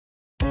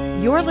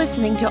You're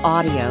listening to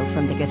audio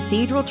from the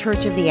Cathedral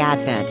Church of the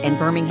Advent in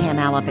Birmingham,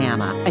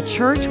 Alabama, a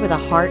church with a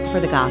heart for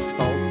the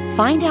gospel.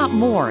 Find out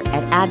more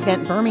at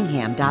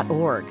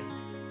adventbirmingham.org.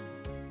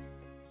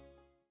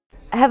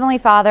 Heavenly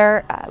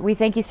Father, we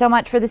thank you so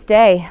much for this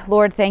day.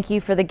 Lord, thank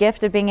you for the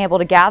gift of being able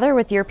to gather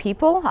with your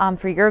people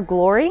for your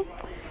glory.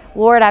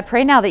 Lord, I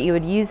pray now that you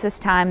would use this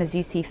time as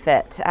you see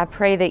fit. I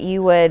pray that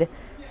you would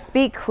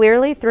speak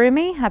clearly through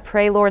me. I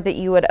pray, Lord, that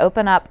you would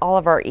open up all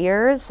of our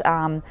ears,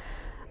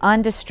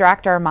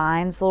 undistract our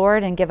minds,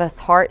 Lord, and give us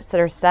hearts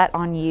that are set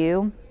on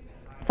you.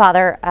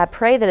 Father, I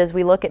pray that as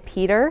we look at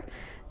Peter,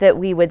 that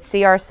we would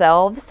see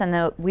ourselves and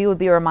that we would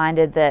be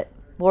reminded that,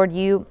 Lord,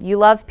 you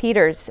love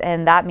Peter's,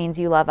 and that means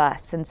you love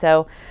us. And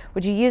so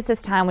would you use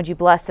this time? Would you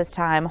bless this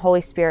time?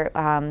 Holy Spirit,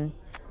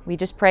 we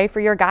just pray for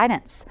your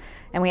guidance,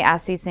 and we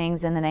ask these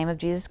things in the name of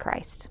Jesus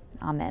Christ.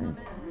 Amen.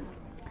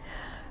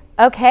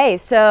 Okay,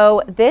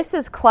 so this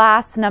is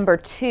class number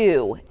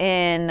 2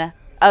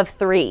 of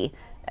 3.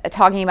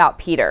 Talking about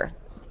Peter.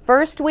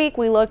 First week,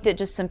 we looked at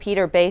just some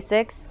Peter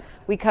basics.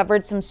 We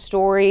covered some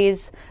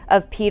stories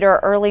of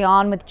Peter early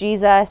on with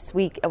Jesus.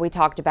 We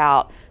talked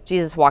about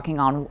Peter walking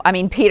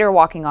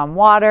on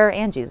water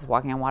and Jesus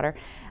walking on water.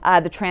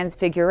 The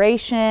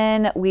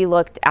transfiguration. We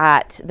looked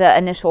at the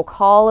initial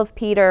call of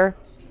Peter.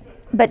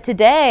 But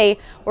today,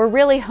 we're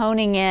really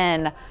honing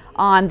in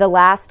on the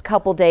last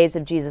couple days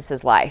of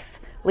Jesus' life,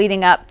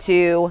 leading up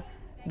to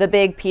the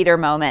big Peter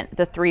moment,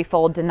 the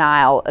threefold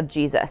denial of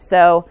Jesus.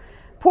 So,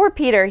 poor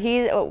Peter,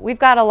 we've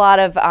got a lot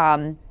of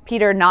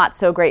Peter not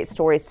so great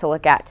stories to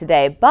look at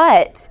today.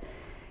 But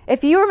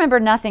if you remember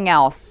nothing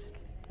else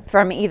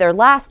from either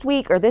last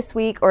week or this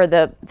week or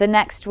the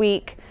next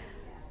week,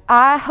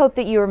 I hope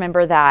that you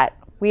remember that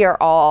we are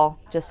all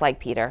just like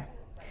Peter.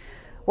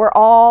 We're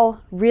all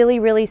really,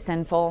 really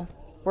sinful.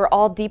 We're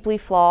all deeply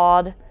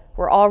flawed.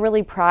 We're all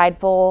really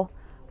prideful.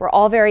 We're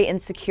all very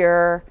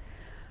insecure.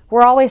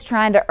 We're always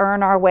trying to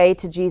earn our way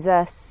to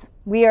Jesus.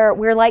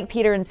 We're like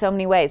Peter in so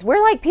many ways.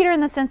 We're like Peter in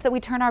the sense that we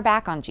turn our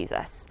back on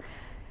Jesus.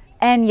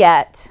 And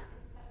yet,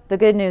 the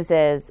good news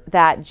is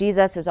that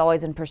Jesus is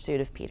always in pursuit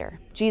of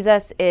Peter.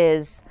 Jesus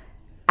is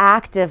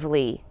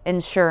actively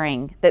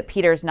ensuring that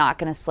Peter's not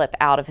going to slip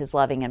out of his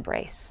loving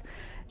embrace.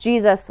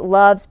 Jesus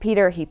loves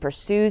Peter, he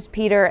pursues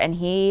Peter, and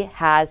he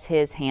has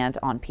his hand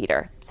on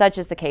Peter. Such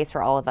is the case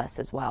for all of us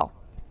as well.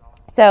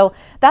 So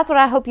that's what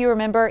I hope you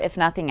remember, if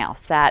nothing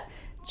else, that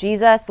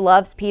Jesus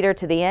loves Peter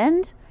to the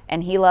end,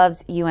 and he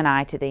loves you and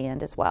I to the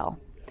end as well.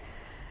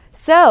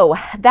 So,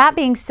 that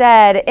being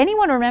said,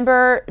 anyone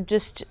remember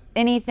just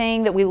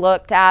anything that we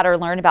looked at or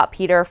learned about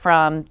Peter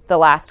from the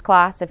last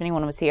class? If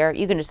anyone was here,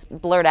 you can just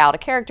blurt out a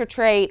character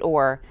trait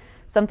or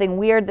something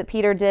weird that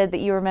Peter did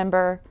that you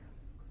remember.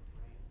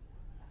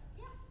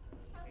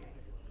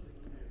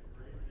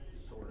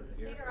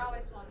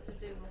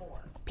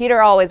 Peter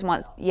always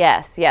wants,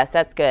 yes,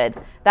 that's good.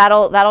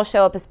 That'll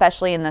show up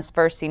especially in this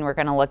first scene we're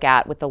going to look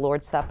at with the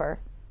Lord's Supper.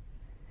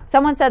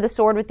 Someone said the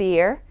sword with the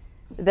ear.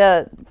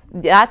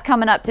 That's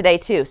coming up today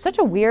too. Such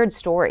a weird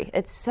story.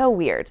 It's so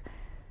weird.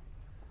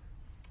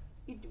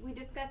 We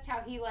discussed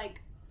how he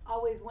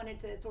always wanted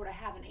to sort of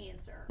have an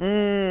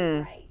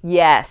answer. Right?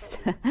 Yes.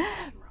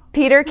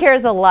 Peter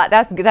cares a lot.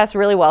 That's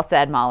really well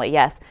said, Molly.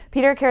 Yes.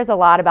 Peter cares a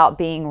lot about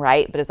being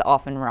right, but is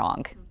often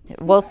wrong.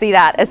 We'll see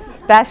that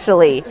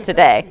especially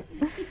today.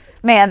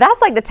 Man,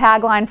 that's like the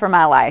tagline for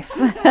my life.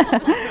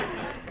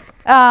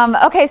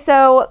 Okay,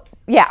 so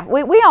yeah,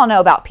 we all know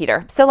about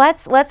Peter. So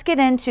let's get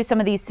into some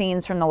of these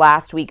scenes from the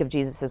last week of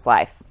Jesus'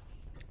 life.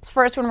 This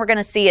first one we're going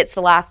to see, it's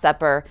the Last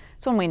Supper.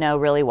 It's one we know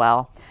really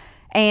well.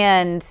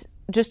 And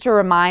just to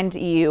remind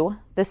you,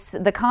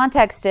 the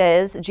context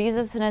is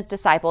Jesus and his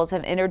disciples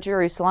have entered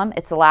Jerusalem.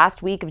 It's the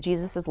last week of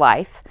Jesus'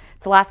 life.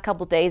 It's the last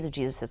couple days of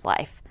Jesus'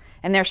 life.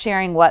 And they're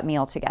sharing what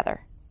meal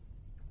together?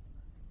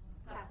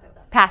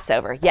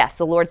 Passover, yes,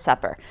 the Lord's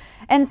Supper.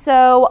 And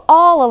so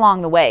all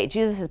along the way,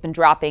 Jesus has been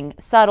dropping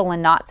subtle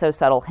and not so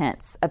subtle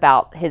hints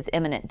about his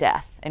imminent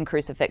death and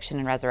crucifixion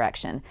and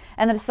resurrection.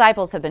 And the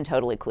disciples have been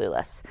totally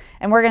clueless.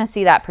 And we're going to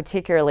see that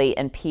particularly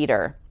in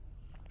Peter.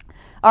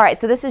 All right,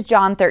 so this is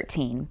John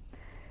 13.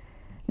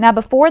 Now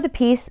before the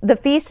feast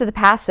of the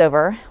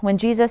Passover, when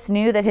Jesus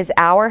knew that his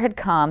hour had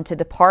come to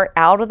depart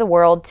out of the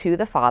world to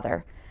the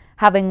Father,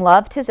 having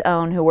loved his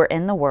own who were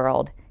in the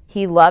world,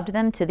 he loved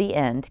them to the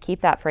end. Keep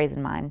that phrase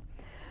in mind.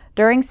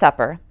 During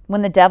supper,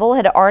 when the devil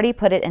had already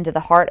put it into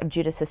the heart of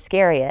Judas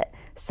Iscariot,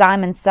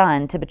 Simon's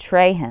son, to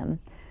betray him,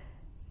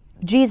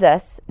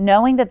 Jesus,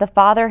 knowing that the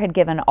Father had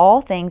given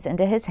all things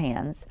into his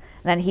hands,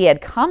 and that he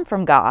had come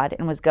from God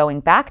and was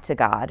going back to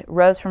God,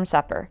 rose from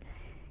supper.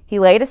 He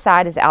laid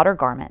aside his outer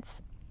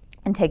garments,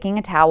 and taking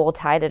a towel,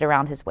 tied it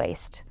around his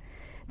waist.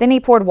 Then he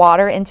poured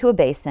water into a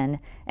basin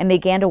and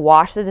began to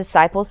wash the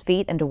disciples'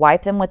 feet and to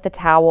wipe them with the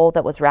towel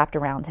that was wrapped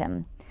around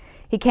him.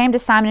 He came to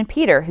Simon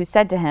Peter, who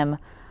said to him,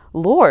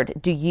 "Lord,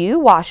 do you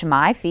wash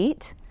my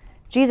feet?"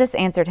 Jesus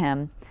answered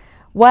him,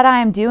 "What I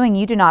am doing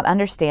you do not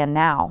understand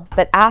now,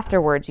 but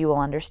afterwards you will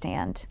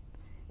understand."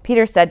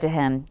 Peter said to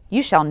him,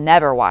 "You shall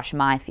never wash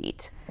my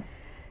feet."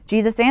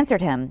 Jesus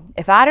answered him,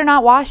 "If I do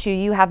not wash you,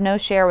 you have no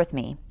share with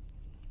me."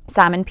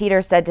 Simon Peter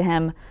said to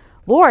him,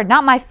 "Lord,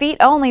 not my feet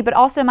only, but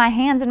also my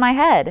hands and my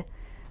head."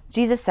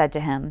 Jesus said to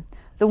him,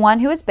 "The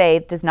one who is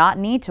bathed does not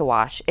need to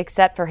wash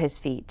except for his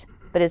feet,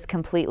 but is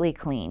completely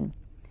clean.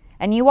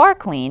 And you are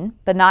clean,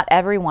 but not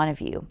every one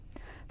of you."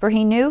 For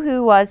he knew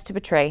who was to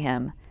betray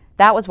him.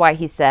 That was why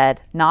he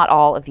said, "Not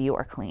all of you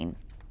are clean."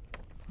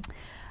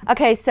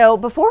 Okay, so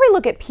before we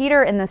look at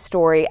Peter in this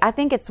story, I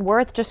think it's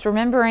worth just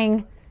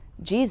remembering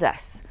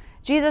Jesus.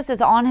 Jesus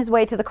is on his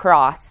way to the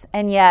cross,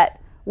 and yet,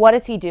 what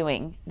is he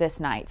doing this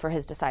night for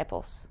his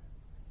disciples?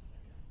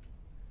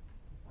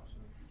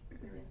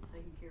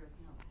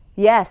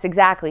 Yes,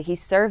 exactly.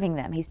 He's serving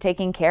them. He's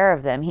taking care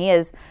of them. He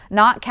is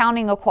not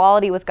counting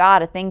equality with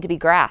God a thing to be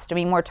grasped. I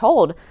mean, we're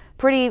told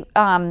pretty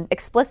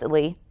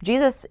explicitly,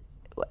 Jesus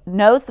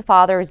knows the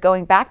Father, is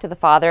going back to the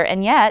Father,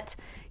 and yet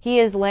he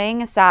is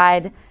laying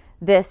aside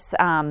this,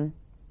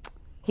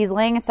 he's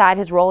laying aside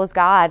his role as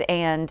God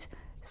and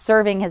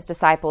serving his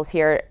disciples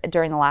here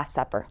during the Last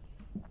Supper.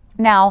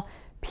 Now,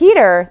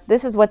 Peter,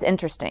 this is what's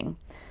interesting.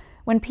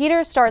 When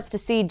Peter starts to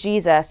see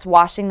Jesus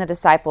washing the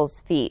disciples'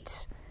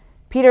 feet,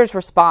 Peter's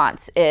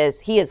response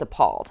is he is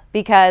appalled,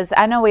 because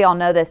I know we all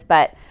know this,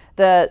 but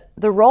the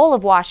role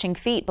of washing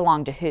feet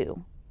belonged to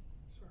who?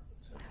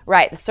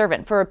 Right, the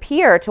servant. For a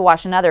peer to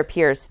wash another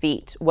peer's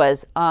feet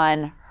was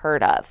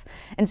unheard of.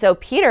 And so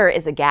Peter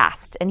is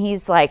aghast, and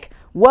he's like,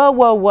 whoa,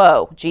 whoa,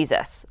 whoa,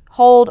 Jesus,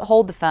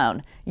 hold the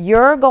phone.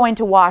 You're going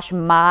to wash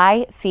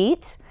my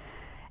feet?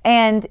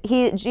 And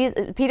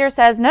Peter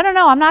says, no,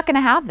 I'm not going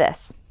to have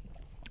this.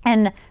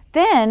 And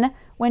then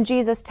when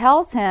Jesus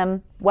tells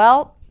him,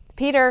 well,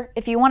 Peter,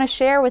 if you want to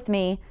share with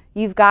me,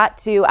 I've got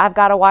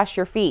to wash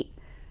your feet.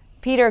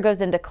 Peter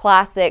goes into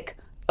classic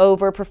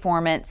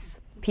overperformance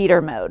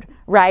Peter mode,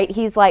 right?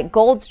 He's like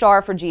gold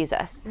star for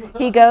Jesus.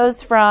 He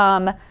goes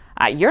from,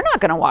 you're not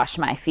going to wash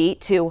my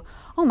feet, to,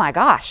 oh my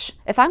gosh,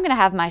 if I'm going to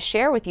have my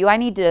share with you,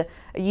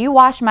 you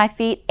wash my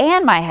feet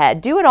and my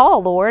head. Do it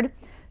all, Lord.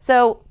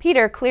 So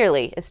Peter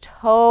clearly is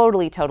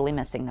totally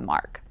missing the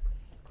mark.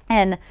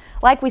 And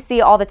like we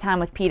see all the time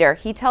with Peter,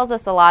 he tells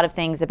us a lot of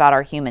things about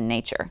our human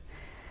nature.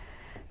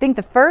 I think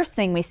the first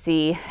thing we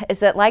see is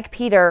that, like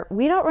Peter,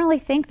 we don't really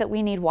think that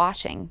we need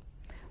washing.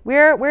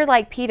 We're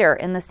like Peter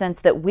in the sense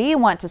that we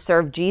want to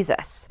serve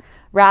Jesus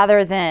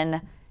rather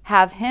than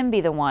have him be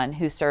the one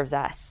who serves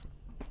us.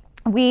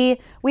 We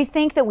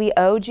think that we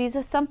owe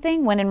Jesus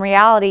something, when in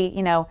reality,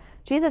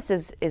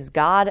 Jesus is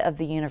God of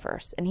the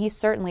universe, and he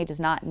certainly does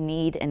not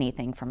need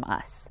anything from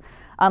us,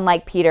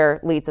 unlike Peter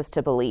leads us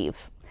to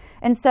believe.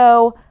 And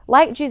so,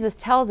 like Jesus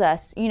tells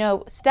us,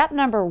 step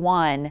number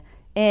one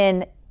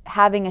in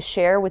having a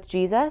share with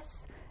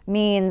Jesus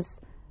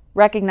means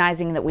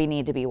recognizing that we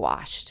need to be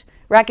washed,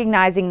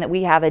 recognizing that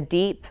we have a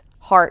deep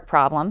heart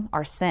problem,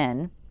 our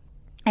sin,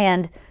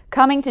 and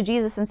coming to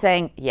Jesus and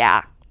saying,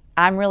 yeah,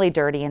 I'm really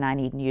dirty and I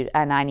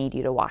need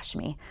you to wash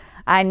me.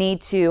 I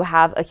need to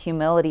have a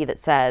humility that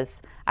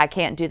says, I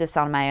can't do this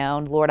on my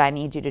own. Lord, I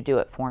need you to do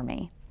it for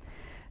me.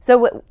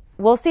 So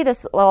we'll see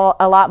this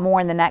a lot more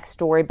in the next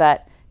story,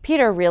 but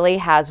Peter really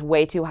has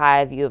way too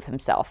high a view of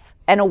himself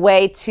and a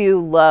way too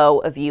low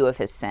a view of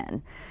his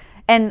sin.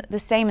 And the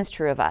same is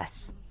true of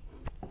us.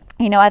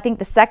 I think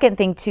the second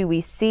thing too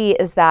we see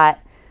is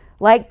that,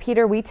 like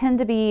Peter, we tend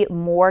to be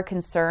more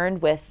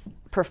concerned with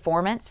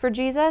performance for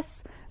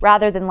Jesus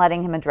rather than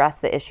letting him address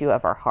the issue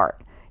of our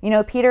heart.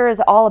 Peter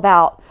is all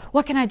about,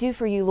 what can I do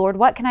for you, Lord?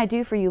 What can I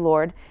do for you,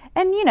 Lord?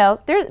 And,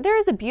 there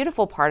is a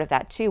beautiful part of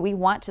that too. We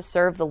want to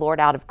serve the Lord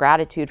out of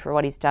gratitude for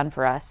what he's done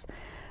for us.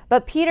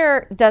 But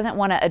Peter doesn't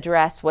want to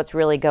address what's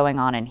really going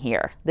on in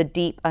here, the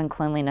deep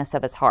uncleanliness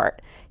of his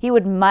heart. He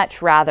would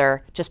much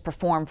rather just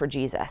perform for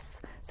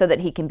Jesus so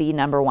that he can be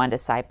number one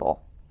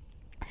disciple.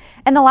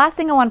 And the last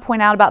thing I want to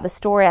point out about the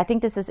story, I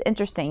think this is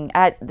interesting.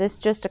 This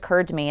just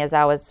occurred to me as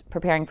I was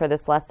preparing for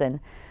this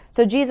lesson.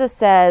 So Jesus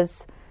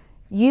says,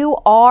 you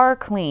are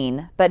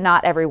clean, but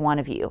not every one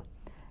of you.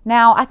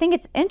 Now, I think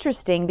it's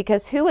interesting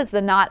because who is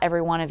the not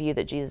every one of you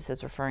that Jesus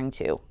is referring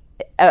to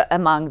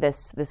among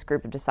this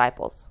group of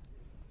disciples?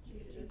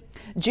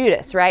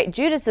 Judas, right?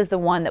 Judas is the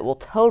one that will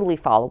totally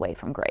fall away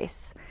from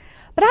grace.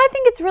 But I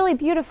think it's really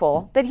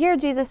beautiful that here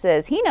Jesus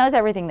is. He knows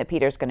everything that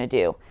Peter's going to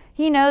do.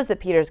 He knows that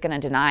Peter's going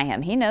to deny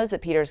him. He knows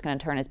that Peter's going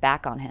to turn his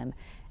back on him.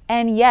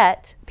 And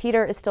yet,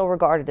 Peter is still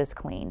regarded as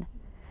clean.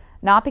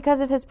 Not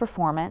because of his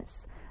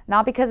performance,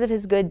 not because of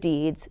his good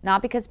deeds,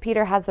 not because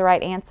Peter has the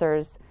right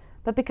answers,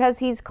 but because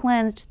he's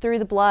cleansed through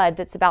the blood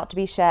that's about to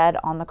be shed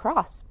on the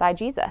cross by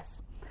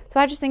Jesus. So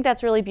I just think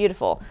that's really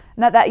beautiful.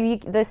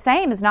 The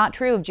same is not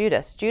true of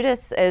Judas.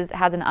 Judas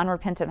has an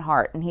unrepentant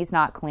heart, and he's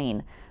not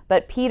clean.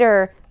 But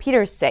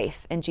Peter's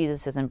safe in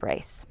Jesus'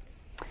 embrace.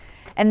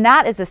 And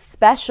that is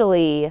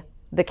especially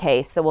the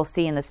case that we'll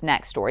see in this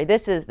next story.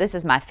 This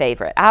is my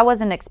favorite. I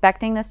wasn't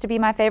expecting this to be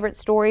my favorite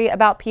story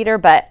about Peter,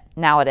 but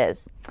now it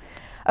is.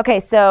 Okay,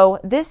 so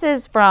this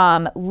is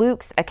from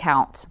Luke's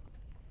account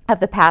of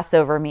the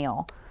Passover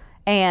meal.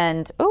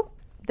 And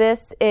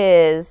this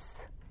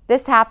is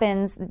This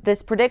happens,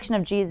 this prediction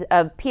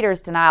of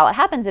Peter's denial, it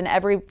happens in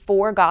every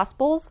 4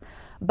 Gospels,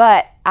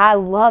 but I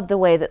love the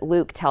way that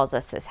Luke tells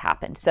us this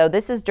happened. So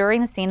this is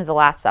during the scene of the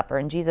Last Supper,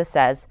 and Jesus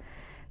says,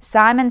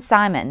 "Simon,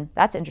 Simon,"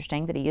 that's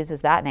interesting that he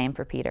uses that name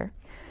for Peter,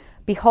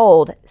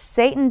 "behold,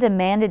 Satan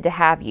demanded to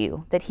have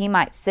you, that he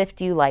might sift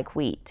you like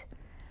wheat.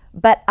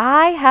 But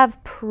I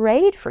have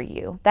prayed for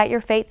you, that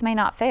your faith may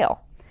not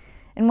fail.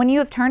 And when you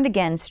have turned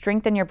again,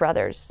 strengthen your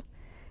brothers."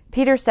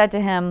 Peter said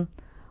to him,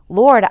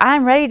 "Lord, I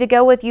am ready to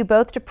go with you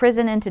both to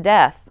prison and to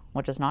death,"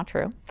 which is not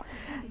true.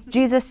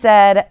 Jesus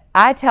said,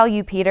 "I tell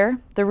you, Peter,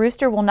 the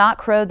rooster will not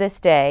crow this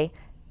day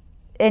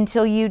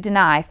until you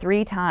deny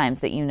 3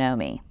 times that you know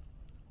me."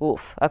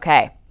 Oof,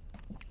 okay.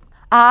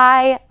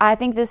 I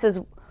think this is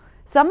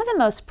some of the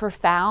most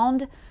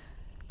profound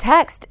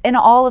text in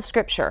all of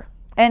Scripture.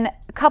 And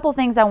a couple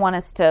things I want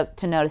us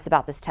to notice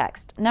about this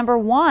text. Number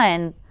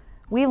one,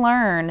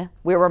 we're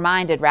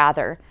reminded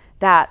rather,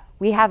 that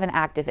we have an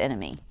active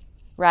enemy,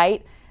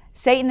 right?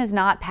 Satan is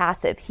not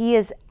passive. He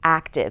is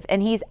active,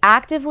 and he's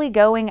actively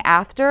going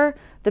after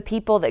the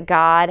people that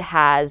God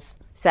has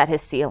set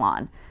his seal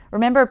on.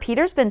 Remember,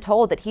 Peter's been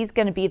told that he's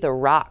going to be the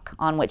rock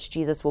on which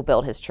Jesus will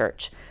build his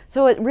church.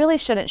 So it really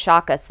shouldn't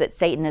shock us that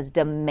Satan is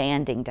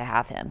demanding to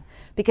have him,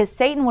 because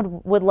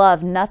Satan would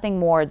love nothing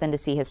more than to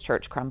see his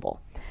church crumble.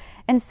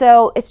 And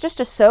so it's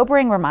just a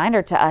sobering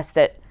reminder to us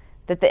that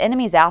the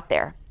enemy's out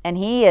there, and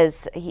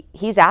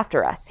he's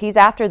after us. He's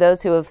after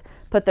those who have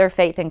put their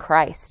faith in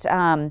Christ.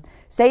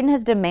 Satan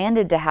has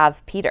demanded to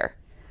have Peter.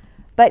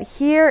 But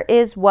here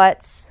is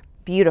what's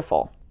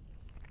beautiful.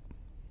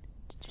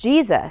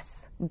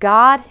 Jesus,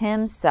 God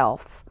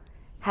himself,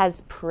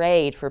 has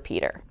prayed for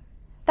Peter.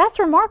 That's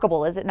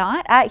remarkable, is it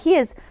not? He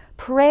has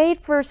prayed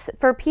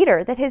for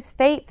Peter that his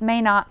faith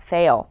may not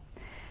fail.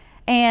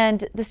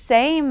 And the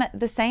same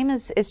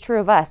is true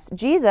of us.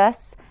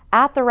 Jesus,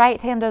 at the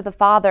right hand of the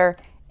Father,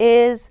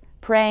 is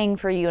praying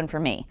for you and for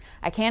me.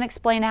 I can't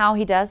explain how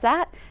he does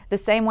that. The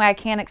same way I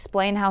can't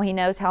explain how he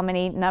knows how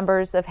many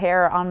numbers of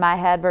hair on my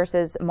head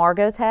versus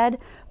Margot's head,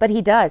 but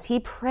he does. He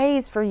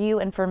prays for you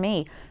and for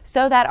me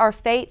so that our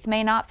faith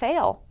may not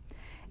fail.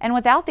 And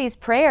without these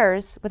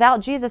prayers,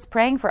 without Jesus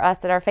praying for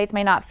us that our faith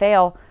may not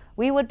fail,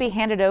 we would be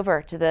handed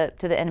over to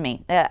the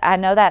enemy. I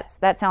know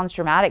that sounds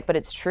dramatic, but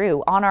it's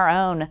true. On our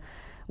own,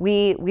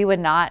 we would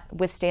not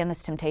withstand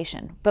this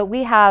temptation. But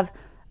we have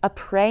a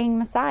praying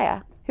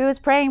Messiah who is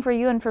praying for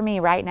you and for me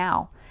right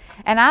now.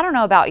 And I don't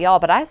know about y'all,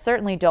 but I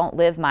certainly don't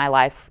live my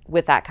life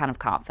with that kind of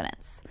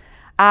confidence.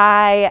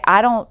 I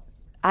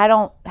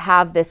don't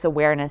have this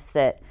awareness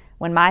that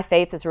when my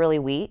faith is really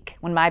weak,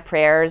 when my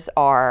prayers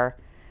are,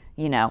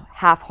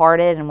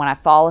 half-hearted, and when I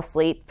fall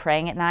asleep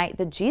praying at night,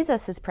 that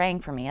Jesus is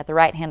praying for me at the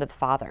right hand of the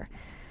Father.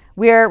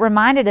 We're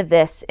reminded of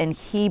this in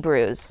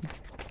Hebrews.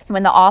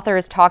 When the author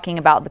is talking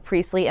about the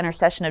priestly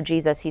intercession of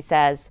Jesus, he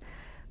says,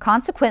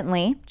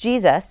 "Consequently,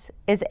 Jesus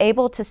is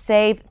able to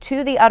save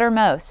to the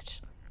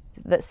uttermost,"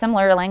 the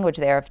similar language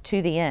there of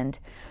 "to the end,"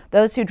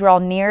 "those who draw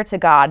near to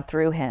God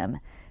through him,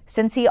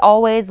 since he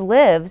always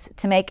lives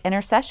to make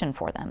intercession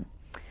for them."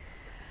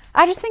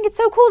 I just think it's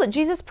so cool that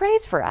Jesus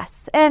prays for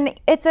us. And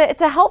it's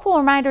a helpful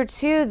reminder,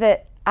 too,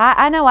 that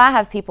I know I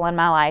have people in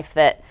my life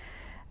that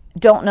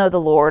don't know the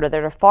Lord or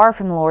that are far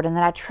from the Lord and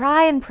that I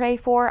try and pray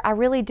for. I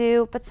really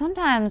do. But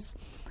sometimes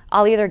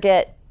I'll either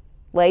get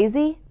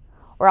lazy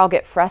or I'll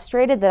get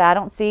frustrated that I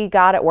don't see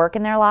God at work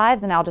in their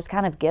lives, and I'll just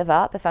kind of give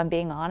up, if I'm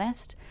being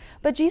honest.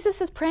 But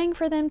Jesus is praying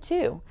for them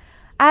too.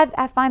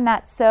 I find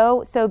that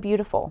so, so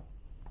beautiful.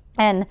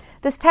 And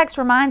this text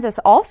reminds us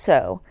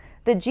also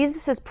that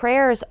Jesus'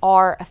 prayers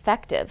are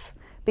effective.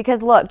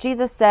 Because look,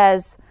 Jesus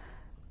says,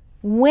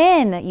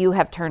 when you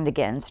have turned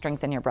again,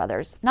 strengthen your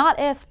brothers. Not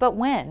if, but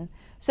when.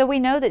 So we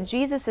know that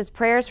Jesus'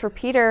 prayers for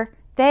Peter,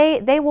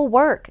 they will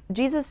work.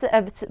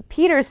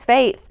 Peter's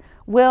faith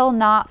will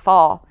not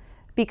fall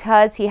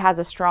because he has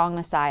a strong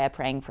Messiah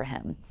praying for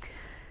him.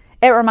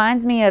 It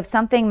reminds me of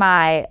something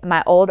my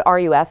old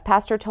RUF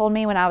pastor told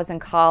me when I was in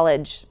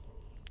college.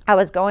 I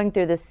was going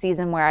through this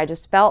season where I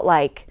just felt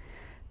like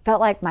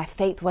my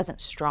faith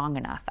wasn't strong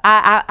enough.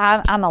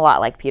 I'm a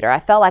lot like Peter. I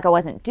felt like I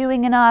wasn't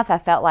doing enough. I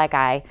felt like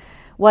I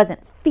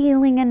wasn't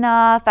feeling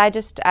enough.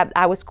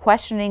 I was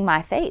questioning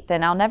my faith.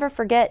 And I'll never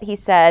forget, he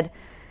said,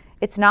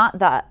 it's not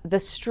the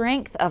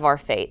strength of our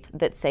faith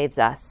that saves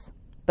us,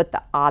 but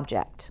the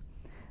object.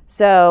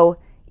 So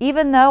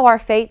even though our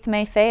faith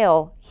may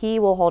fail, he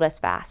will hold us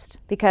fast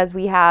because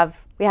we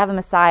have a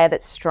Messiah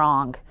that's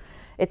strong.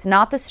 It's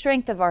not the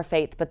strength of our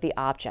faith, but the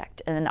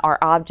object. And our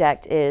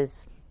object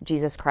is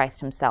Jesus Christ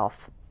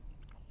himself.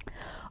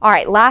 All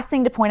right, last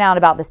thing to point out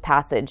about this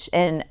passage,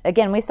 and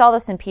again, we saw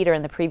this in Peter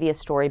in the previous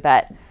story,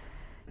 but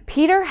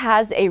Peter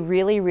has a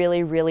really,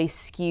 really, really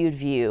skewed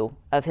view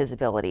of his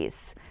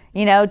abilities.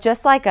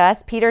 Just like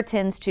us, Peter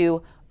tends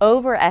to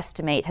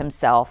overestimate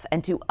himself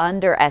and to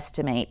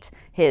underestimate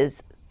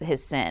his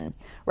sin,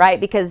 right?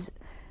 Because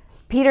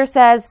Peter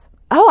says,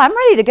 "Oh, I'm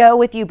ready to go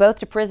with you both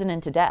to prison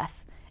and to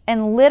death."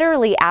 And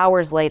literally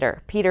hours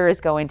later, Peter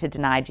is going to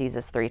deny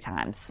Jesus 3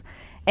 times.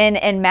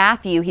 In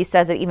Matthew, he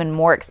says it even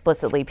more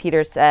explicitly.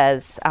 Peter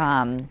says,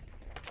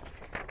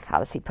 how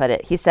does he put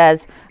it? He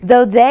says,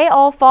 though they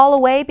all fall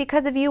away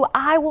because of you,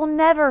 I will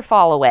never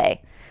fall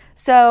away.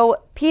 So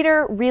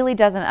Peter really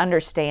doesn't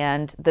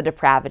understand the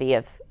depravity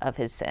of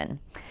his sin.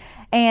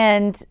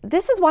 And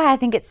this is why I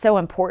think it's so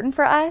important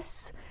for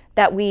us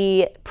that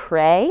we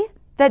pray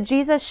that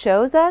Jesus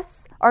shows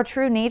us our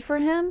true need for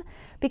him.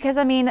 Because,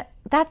 I mean,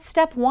 that's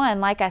step one,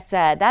 like I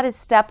said, that is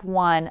step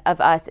one of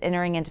us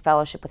entering into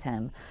fellowship with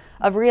him,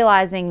 of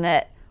realizing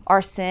that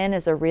our sin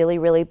is a really,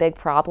 really big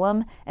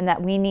problem and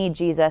that we need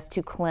Jesus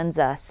to cleanse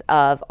us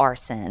of our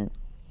sin.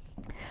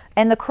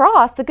 And the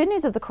cross, the good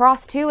news of the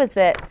cross too, is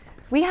that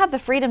we have the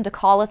freedom to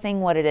call a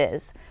thing what it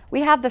is.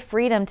 We have the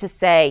freedom to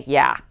say,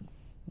 yeah,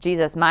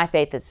 Jesus, my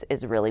faith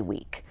is really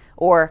weak.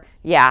 Or,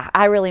 yeah,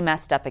 I really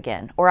messed up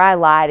again. Or I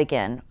lied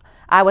again.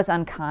 I was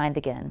unkind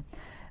again.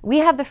 We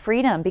have the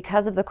freedom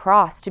because of the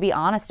cross to be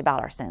honest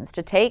about our sins,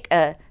 to take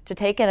an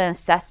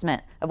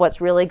assessment of what's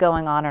really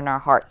going on in our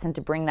hearts and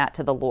to bring that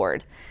to the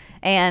Lord.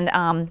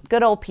 And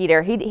good old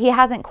Peter, he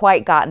hasn't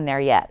quite gotten there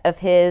yet of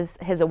his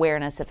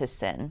awareness of his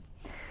sin.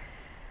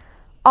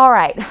 All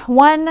right,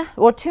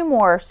 two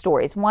more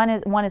stories. One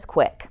is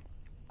quick.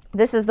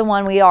 This is the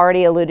one we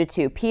already alluded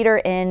to, Peter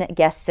in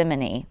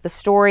Gethsemane, the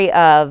story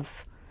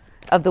of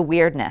the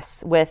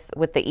weirdness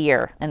with the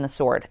ear and the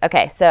sword.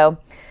 Okay, so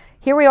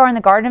here we are in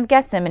the Garden of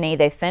Gethsemane.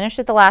 They finished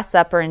at the Last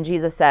Supper, and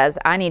Jesus says,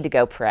 I need to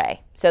go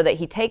pray, so that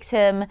he takes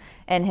him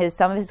and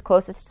some of his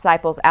closest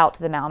disciples out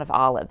to the Mount of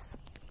Olives.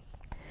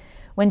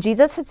 When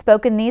Jesus had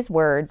spoken these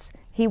words,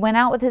 he went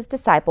out with his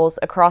disciples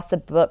across the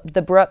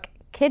brook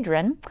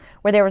Kidron,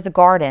 where there was a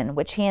garden,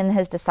 which he and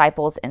his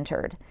disciples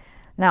entered.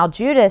 Now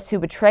Judas, who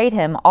betrayed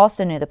him,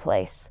 also knew the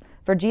place,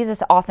 for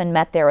Jesus often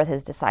met there with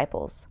his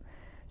disciples.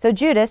 So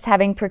Judas,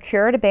 having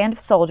procured a band of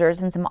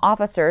soldiers and some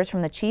officers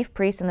from the chief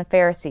priests and the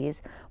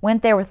Pharisees,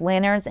 went there with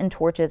lanterns and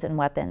torches and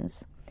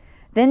weapons.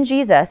 Then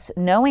Jesus,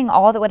 knowing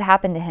all that would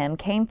happen to him,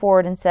 came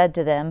forward and said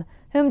to them,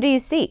 Whom do you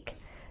seek?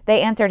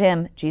 They answered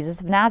him,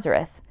 Jesus of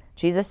Nazareth.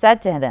 Jesus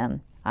said to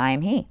them, I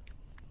am he.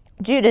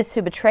 Judas,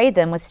 who betrayed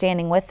them, was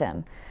standing with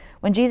them.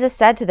 When Jesus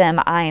said to them,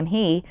 I am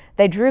he,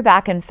 they drew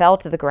back and fell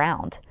to the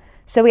ground.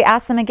 So he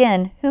asked them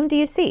again, Whom do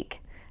you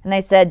seek? And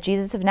they said,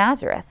 Jesus of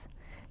Nazareth.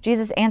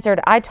 Jesus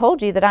answered, I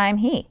told you that I am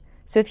he.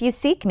 So if you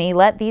seek me,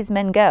 let these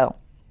men go.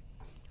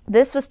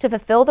 This was to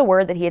fulfill the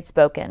word that he had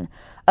spoken.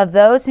 Of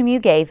those whom you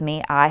gave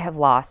me, I have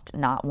lost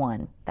not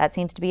one. That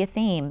seems to be a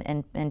theme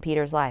in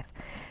Peter's life.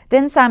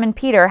 Then Simon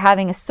Peter,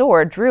 having a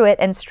sword, drew it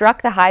and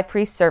struck the high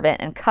priest's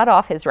servant and cut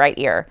off his right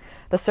ear.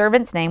 The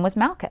servant's name was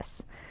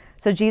Malchus.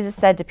 So Jesus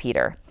said to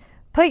Peter,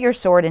 Put your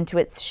sword into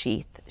its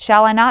sheath.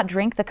 Shall I not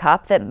drink the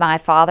cup that my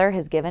Father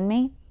has given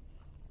me?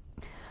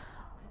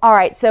 All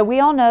right, so we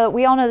all know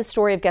the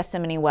story of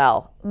Gethsemane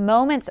well.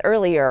 Moments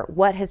earlier,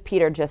 what has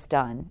Peter just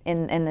done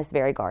in this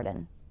very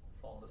garden?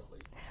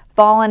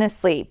 Fallen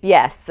asleep,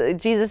 yes.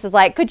 Jesus is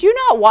like, could you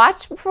not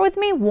watch with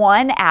me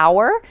 1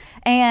 hour?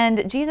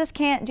 And Peter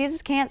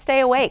can't stay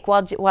awake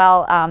while Jesus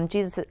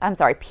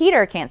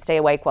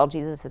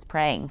is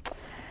praying.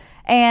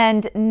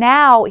 And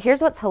now,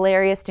 here's what's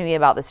hilarious to me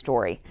about this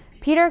story.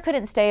 Peter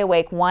couldn't stay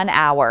awake 1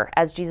 hour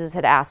as Jesus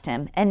had asked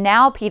him. And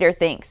now Peter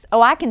thinks,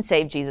 I can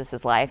save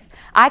Jesus' life.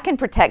 I can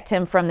protect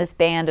him from this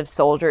band of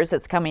soldiers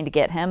that's coming to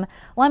get him.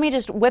 Let me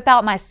just whip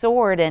out my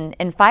sword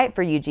and fight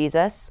for you,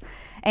 Jesus.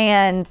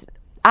 And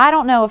I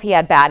don't know if he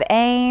had bad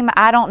aim.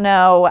 I don't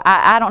know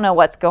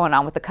what's going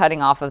on with the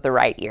cutting off of the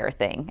right ear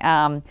thing.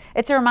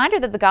 It's a reminder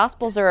that the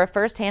Gospels are a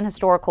firsthand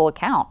historical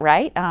account,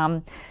 right?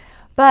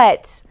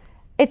 But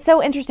it's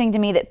so interesting to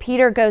me that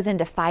Peter goes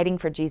into fighting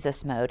for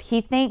Jesus mode. He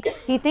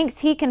thinks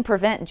he can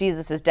prevent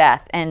Jesus'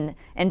 death and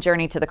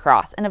journey to the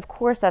cross. And of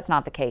course that's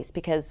not the case,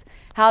 because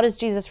how does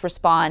Jesus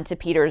respond to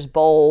Peter's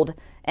bold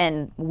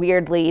and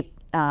weirdly,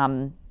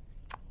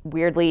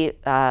 brave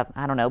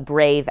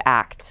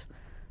act?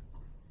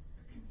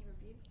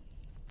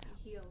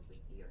 He heals the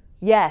ear.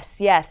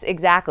 Yes,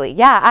 exactly.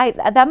 Yeah,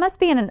 that must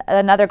be in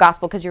another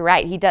gospel, because you're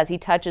right. He does. He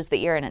touches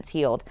the ear and it's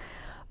healed.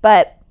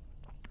 But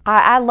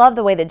I love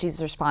the way that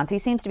Jesus responds. He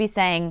seems to be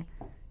saying,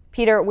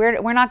 Peter,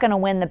 we're not going to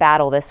win the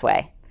battle this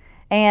way.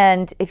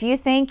 And if you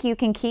think you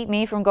can keep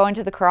me from going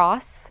to the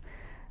cross,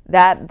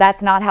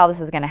 that's not how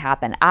this is going to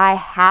happen. I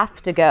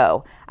have to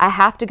go. I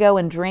have to go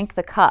and drink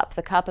the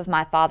cup of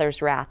my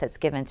Father's wrath that's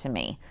given to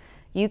me.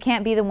 You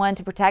can't be the one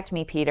to protect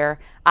me, Peter.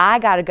 I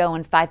got to go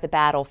and fight the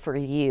battle for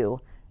you,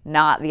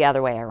 not the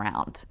other way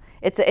around.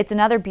 It's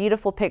another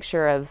beautiful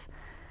picture of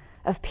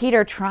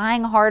Peter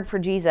trying hard for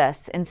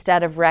Jesus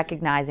instead of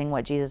recognizing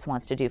what Jesus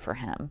wants to do for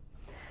him.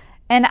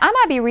 And I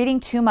might be reading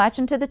too much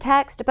into the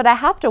text, but I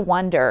have to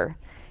wonder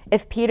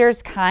if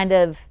Peter's kind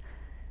of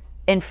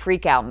in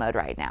freak out mode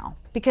right now,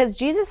 because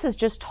Jesus has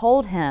just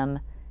told him,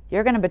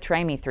 you're going to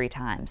betray me 3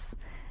 times.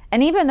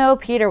 And even though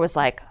Peter was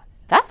like,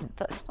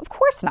 of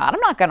course not, I'm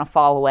not going to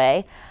fall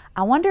away.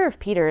 I wonder if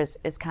Peter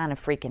is kind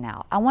of freaking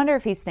out. I wonder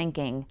if he's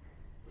thinking,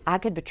 I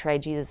could betray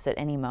Jesus at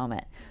any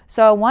moment.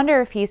 So I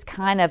wonder if he's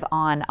kind of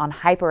on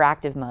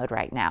hyperactive mode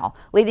right now,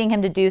 leading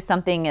him to do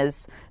something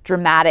as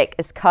dramatic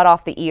as cut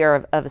off the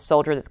ear of a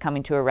soldier that's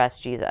coming to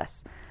arrest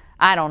Jesus.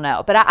 I don't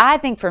know. But I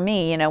think for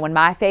me, when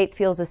my faith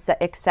feels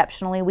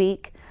exceptionally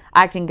weak,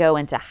 I can go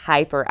into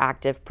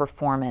hyperactive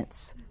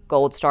performance,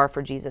 gold star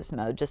for Jesus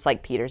mode, just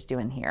like Peter's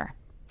doing here.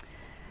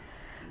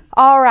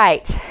 All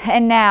right,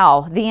 and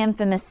now the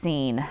infamous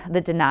scene,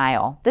 the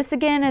denial. This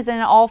again is in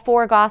all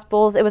four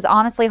Gospels. It was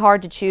honestly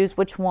hard to choose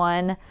which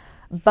one,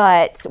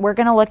 but we're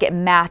going to look at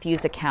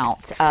Matthew's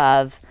account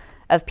of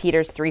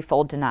Peter's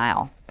threefold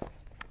denial.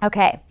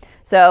 Okay,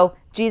 so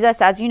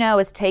Jesus, as you know,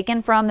 is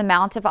taken from the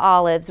Mount of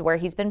Olives where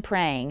he's been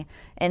praying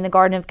in the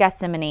Garden of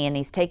Gethsemane, and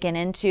he's taken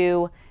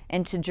into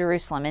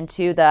Jerusalem,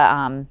 into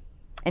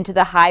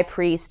the high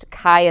priest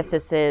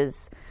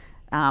Caiaphas's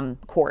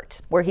court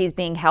where he's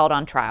being held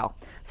on trial.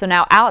 So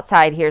now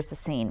outside, here's the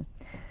scene.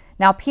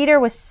 Now Peter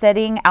was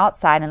sitting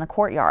outside in the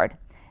courtyard,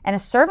 and a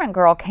servant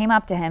girl came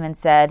up to him and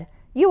said,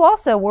 "You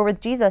also were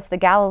with Jesus the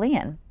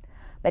Galilean."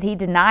 But he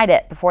denied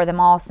it before them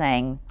all,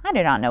 saying, "I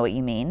do not know what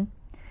you mean."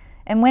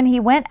 And when he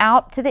went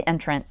out to the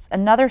entrance,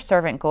 another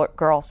servant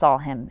girl saw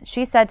him.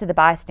 She said to the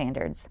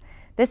bystanders,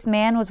 "This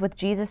man was with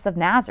Jesus of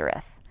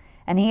Nazareth."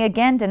 And he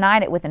again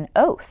denied it with an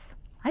oath,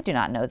 "I do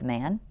not know the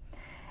man."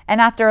 And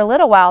after a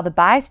little while, the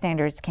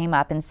bystanders came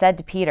up and said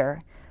to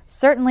Peter,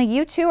 "Certainly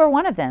you too are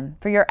one of them,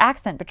 for your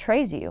accent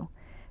betrays you."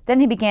 Then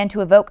he began to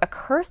evoke a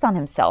curse on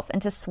himself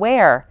and to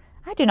swear,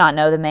 "I do not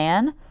know the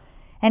man."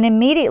 And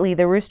immediately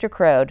the rooster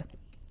crowed.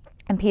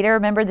 And Peter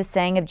remembered the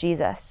saying of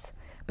Jesus,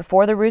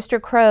 "Before the rooster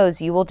crows,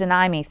 you will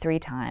deny me 3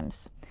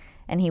 times."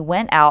 And he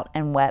went out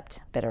and wept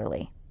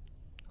bitterly.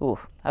 Ooh,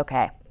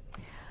 okay.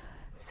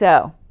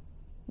 So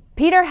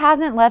Peter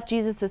hasn't left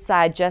Jesus'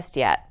 side just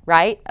yet,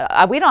 right?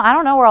 I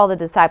don't know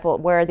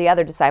where the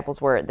other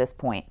disciples were at this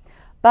point,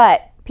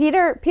 but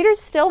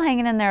Peter's still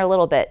hanging in there a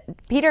little bit.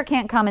 Peter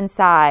can't come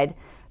inside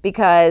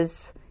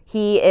because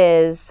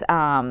he's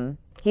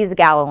a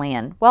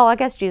Galilean. Well, I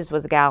guess Jesus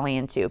was a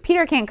Galilean too.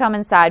 Peter can't come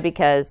inside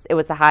because it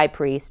was the high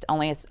priest.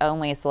 Only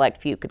a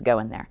select few could go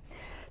in there.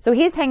 So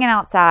he's hanging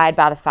outside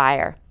by the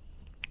fire.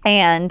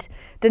 And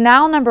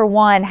denial number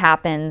 1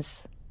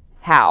 happens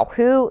how?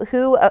 Who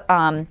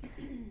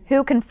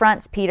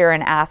confronts Peter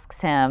and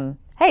asks him,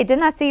 "Hey,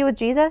 didn't I see you with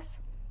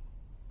Jesus?"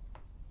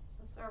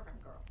 The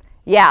servant girl.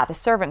 Yeah, the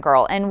servant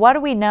girl. And what do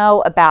we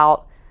know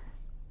about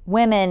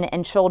women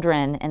and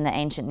children in the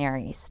ancient Near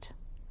East?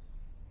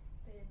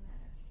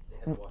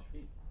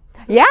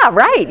 Yeah,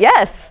 right.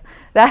 Yes.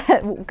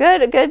 That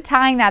good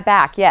tying that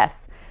back.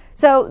 Yes.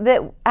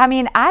 So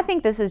I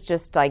think this is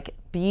just like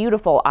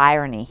beautiful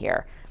irony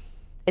here.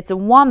 It's a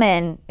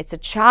woman, it's a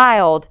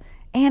child,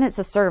 and it's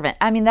a servant.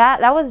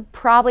 That was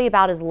probably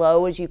about as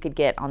low as you could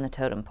get on the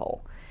totem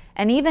pole.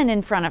 And even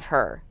in front of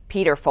her,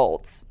 Peter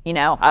folds.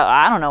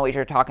 I don't know what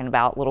you're talking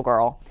about, little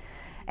girl.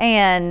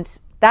 And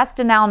that's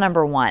denial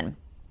number 1.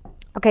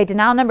 Okay,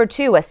 denial number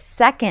 2, a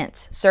second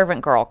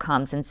servant girl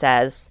comes and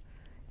says,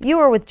 "You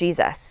were with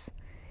Jesus."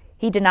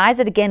 He denies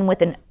it again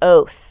with an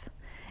oath.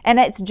 And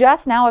it's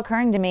just now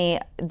occurring to me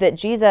that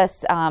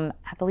Jesus, I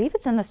believe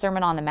it's in the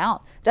Sermon on the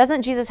Mount,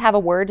 doesn't Jesus have a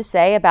word to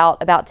say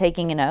about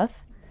taking an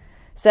oath?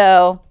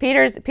 So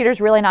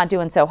Peter's really not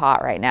doing so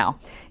hot right now.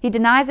 He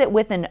denies it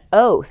with an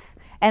oath.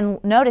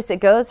 And notice it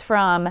goes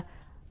from,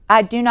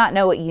 "I do not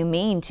know what you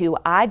mean," to,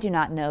 "I do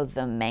not know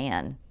the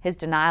man." His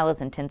denial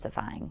is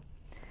intensifying.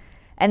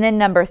 And then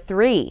number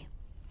 3,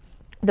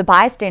 the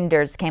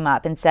bystanders came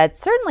up and said,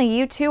 "Certainly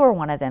you too are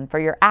one of them, for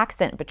your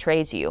accent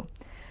betrays you."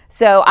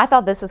 So I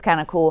thought this was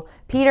kind of cool.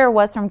 Peter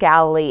was from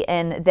Galilee,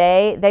 and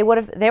they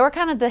were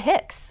kind of the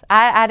Hicks.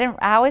 I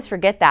always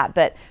forget that,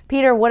 but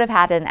Peter would have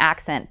had an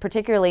accent,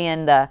 particularly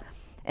in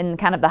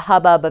kind of the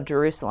hubbub of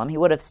Jerusalem. He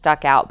would have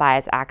stuck out by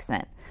his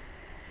accent.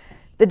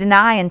 The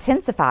deny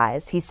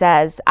intensifies. He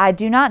says, "I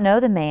do not know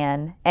the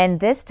man," and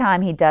this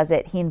time he does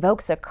it. He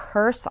invokes a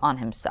curse on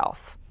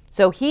himself.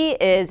 So he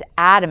is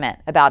adamant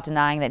about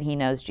denying that he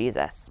knows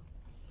Jesus.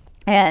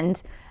 And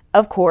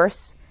of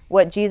course,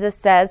 what Jesus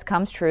says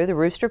comes true. The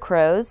rooster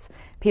crows.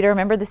 Peter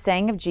remembered the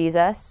saying of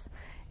Jesus,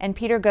 and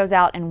Peter goes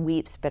out and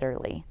weeps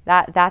bitterly.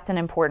 That's an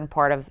important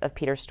part of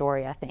Peter's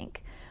story, I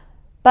think.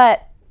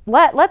 But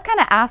let's kind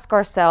of ask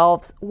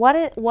ourselves, what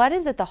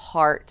is at the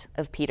heart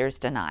of Peter's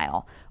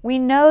denial? We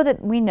know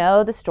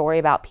the story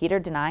about Peter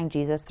denying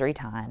Jesus 3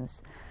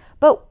 times.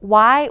 But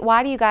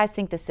why do you guys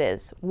think this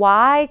is?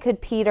 Why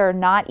could Peter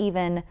not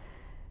even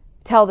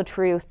tell the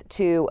truth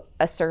to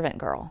a servant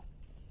girl?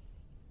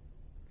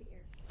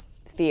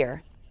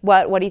 Fear.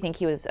 What do you think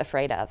he was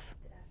afraid of?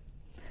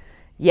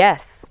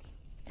 Yes.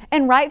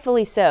 And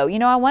rightfully so.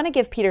 I want to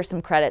give Peter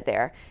some credit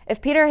there.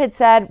 If Peter had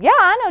said, "Yeah,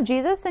 I know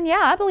Jesus, and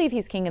yeah, I believe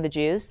he's King of the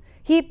Jews,"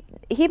 he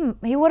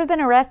would have been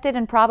arrested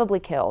and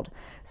probably killed.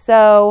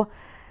 So,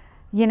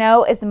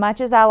 as much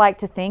as I like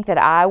to think that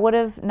I would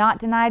have not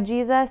denied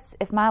Jesus,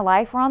 if my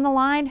life were on the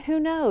line, who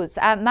knows?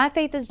 My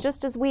faith is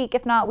just as weak,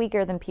 if not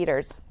weaker, than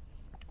Peter's.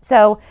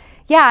 So,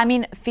 yeah,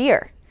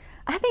 fear.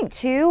 I think,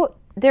 too,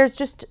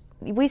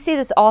 we see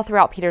this all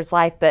throughout Peter's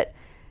life, but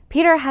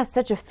Peter has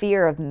such a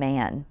fear of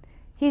man.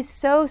 He's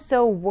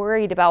so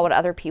worried about what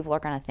other people are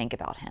going to think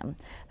about him.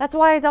 That's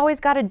why he's always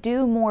got to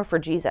do more for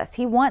Jesus.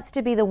 He wants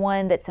to be the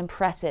one that's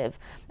impressive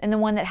and the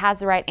one that has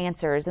the right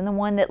answers and the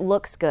one that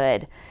looks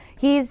good.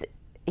 He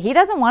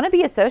doesn't want to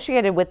be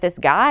associated with this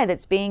guy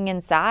that's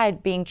being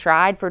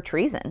tried for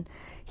treason.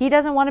 He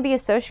doesn't want to be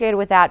associated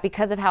with that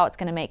because of how it's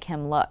going to make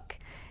him look.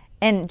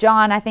 And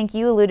John, I think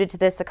you alluded to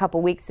this a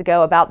couple weeks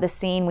ago about the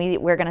scene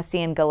we're going to see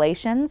in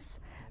Galatians.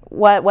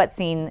 What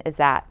scene is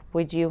that?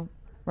 Would you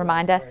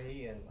remind us? Where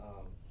he and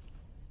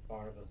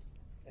Barnabas,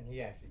 and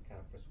he actually kind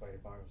of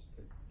persuaded Barnabas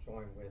to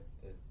join with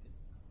the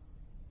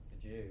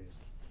Jews,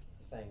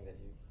 saying that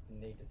you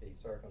need to be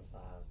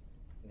circumcised.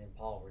 And then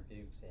Paul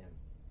rebukes him,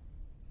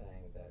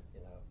 saying that,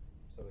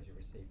 so as you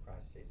receive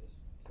Christ Jesus,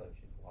 so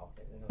you walk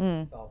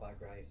in. It's all by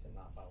grace and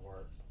not by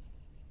works.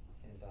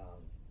 And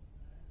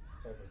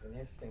so it was an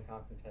interesting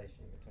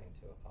confrontation between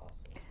two apostles.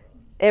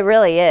 It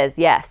really is,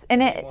 yes.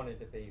 And he wanted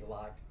to be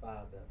liked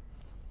by the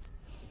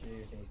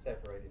Jews, and he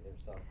separated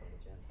himself from the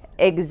Gentiles.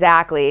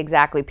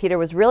 Exactly. Peter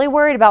was really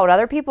worried about what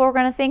other people were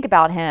going to think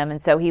about him,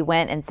 and so he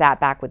went and sat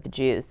back with the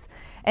Jews.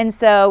 And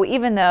so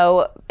even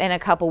though in a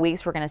couple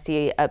weeks we're going to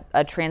see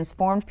a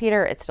transformed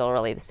Peter, it's still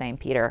really the same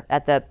Peter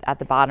at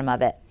the bottom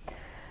of it.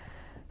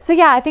 So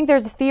yeah, I think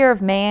there's a fear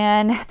of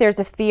man. There's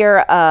a fear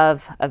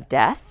of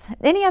death.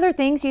 Any other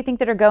things you think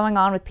that are going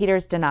on with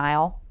Peter's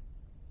denial?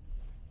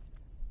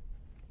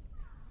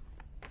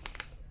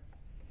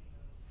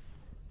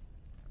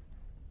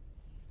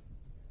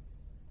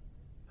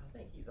 I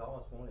think he's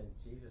always wanted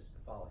Jesus to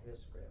follow his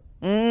script.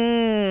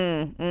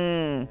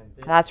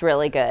 That's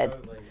really good.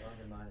 Totally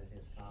undermining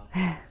his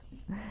confidence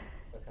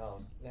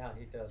because now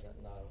he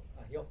doesn't know.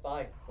 He'll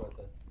fight for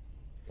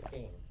the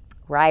king.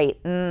 Right.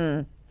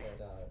 But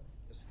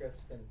the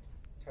script's been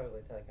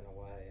totally taken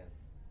away,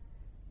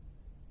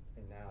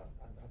 and now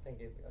I think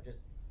I just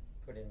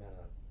put him in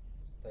a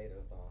state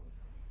of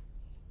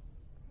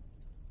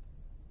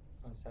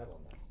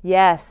unsettledness.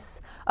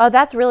 Yes. Oh,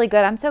 that's really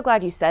good. I'm so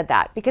glad you said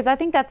that, because I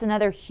think that's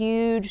another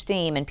huge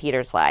theme in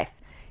Peter's life.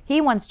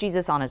 He wants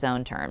Jesus on his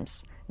own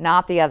terms,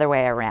 not the other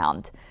way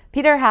around.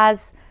 Peter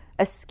has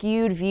a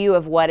skewed view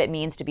of what it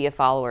means to be a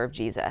follower of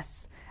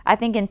Jesus. I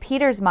think in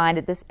Peter's mind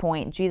at this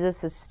point,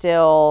 Jesus is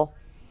still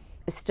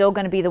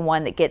going to be the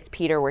one that gets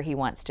Peter where he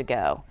wants to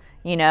go.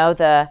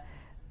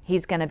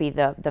 He's going to be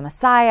the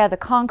Messiah, the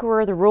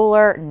conqueror, the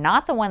ruler,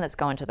 not the one that's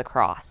going to the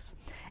cross.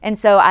 And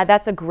so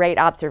that's a great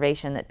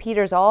observation, that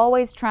Peter's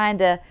always trying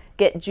to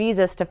get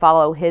Jesus to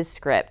follow his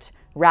script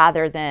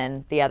rather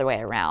than the other way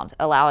around,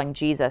 allowing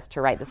Jesus to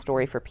write the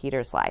story for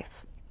Peter's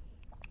life.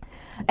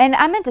 And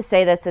I meant to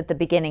say this at the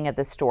beginning of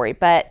the story,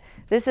 but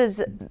this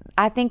is,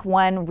 I think,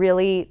 one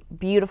really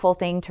beautiful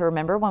thing to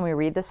remember when we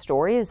read this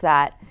story is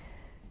that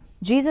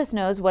Jesus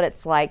knows what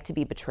it's like to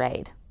be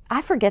betrayed.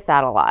 I forget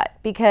that a lot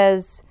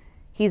because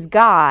he's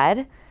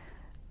God,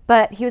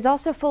 but he was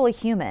also fully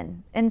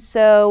human. And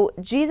so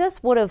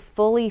Jesus would have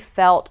fully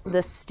felt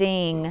the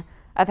sting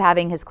of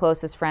having his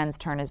closest friends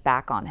turn his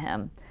back on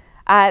him.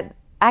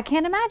 I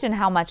can't imagine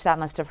how much that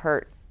must have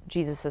hurt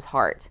Jesus'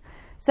 heart.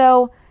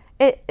 So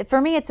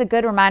for me, it's a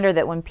good reminder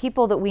that when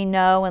people that we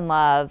know and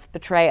love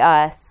betray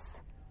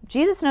us,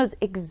 Jesus knows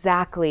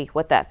exactly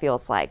what that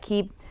feels like.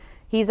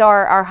 He's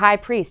our high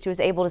priest who is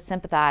able to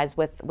sympathize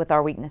with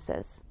our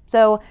weaknesses.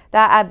 So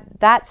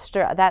that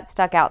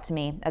stuck out to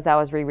me as I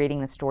was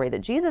rereading the story,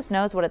 that Jesus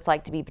knows what it's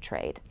like to be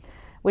betrayed,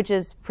 which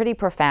is pretty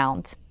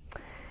profound.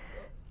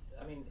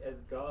 I mean,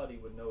 as God, he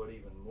would know it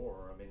even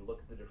more. I mean, look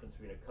at the difference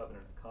between a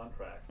covenant and a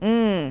contract. I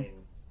mean,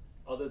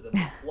 other than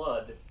the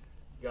flood,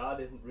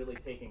 God isn't really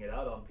taking it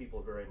out on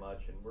people very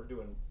much, and we're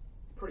doing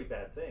pretty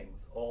bad things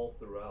all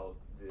throughout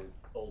the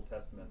Old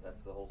Testament.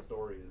 That's the whole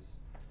story, is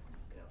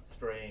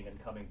straying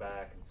and coming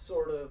back, and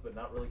sort of, but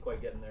not really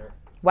quite getting there.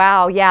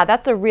 Wow, yeah,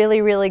 that's a really,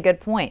 really good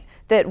point.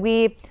 That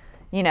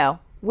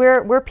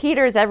we're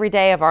Peters every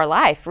day of our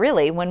life,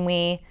 really, when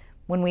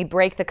we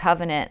break the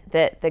covenant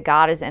that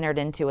God has entered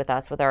into with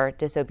us with our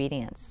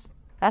disobedience.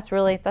 That's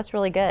really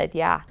good,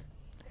 yeah.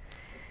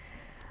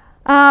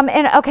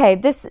 And okay,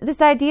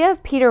 this idea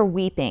of Peter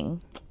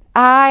weeping,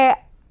 I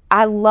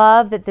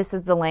love that this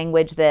is the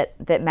language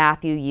that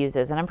Matthew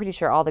uses, and I'm pretty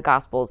sure all the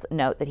Gospels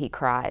note that he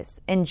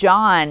cries. In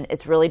John,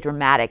 it's really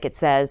dramatic. It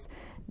says,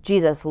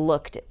 Jesus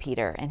looked at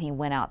Peter, and he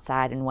went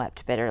outside and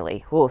wept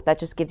bitterly. Ooh, that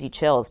just gives you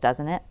chills,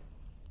 doesn't it?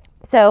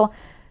 So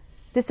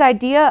this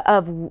idea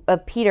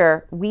of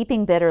Peter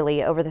weeping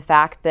bitterly over the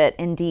fact that,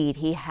 indeed,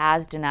 he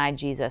has denied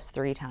Jesus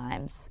 3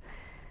 times.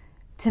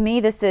 To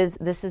me, this is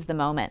the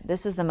moment.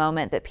 This is the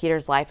moment that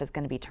Peter's life is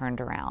going to be turned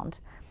around.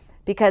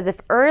 Because if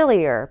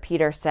earlier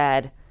Peter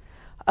said,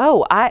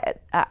 oh, I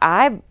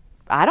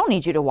don't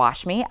need you to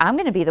wash me. I'm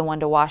going to be the one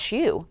to wash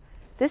you.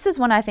 This is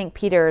when I think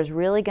Peter is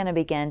really going to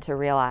begin to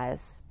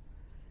realize,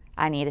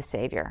 I need a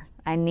Savior.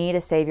 I need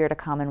a Savior to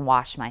come and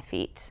wash my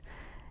feet.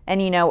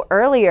 And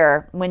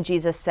earlier when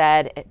Jesus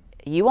said,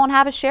 you won't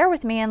have a share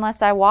with me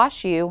unless I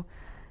wash you,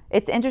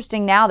 it's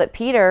interesting now that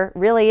Peter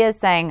really is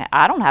saying,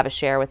 I don't have a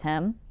share with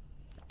him.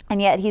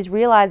 And yet he's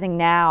realizing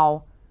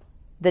now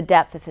the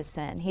depth of his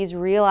sin. He's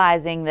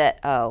realizing that,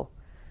 oh,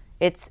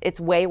 it's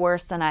way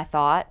worse than I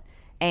thought,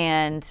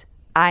 and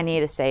I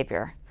need a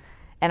Savior.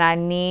 And I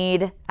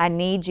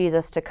need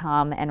Jesus to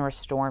come and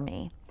restore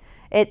me.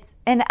 It's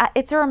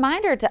a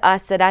reminder to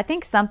us that I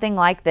think something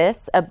like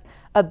this,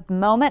 a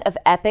moment of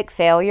epic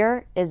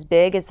failure as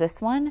big as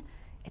this one,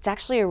 it's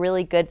actually a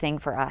really good thing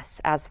for us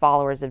as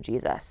followers of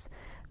Jesus,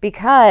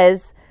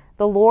 because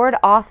the Lord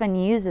often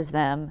uses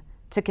them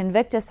to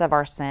convict us of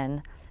our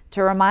sin,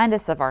 to remind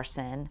us of our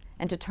sin,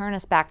 and to turn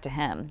us back to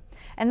Him.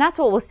 And that's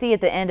what we'll see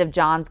at the end of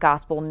John's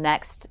Gospel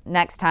next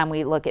time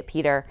we look at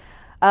Peter,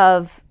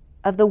 of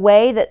the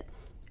way that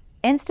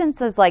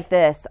instances like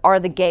this are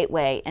the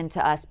gateway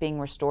into us being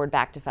restored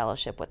back to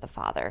fellowship with the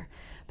Father.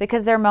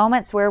 Because there are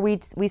moments where we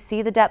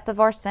see the depth of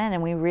our sin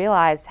and we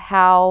realize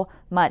how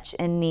much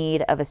in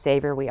need of a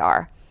Savior we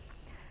are.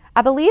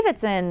 I believe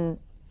it's in,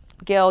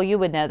 Gil, you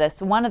would know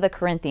this, one of the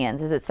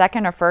Corinthians. Is it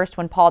 2nd or 1st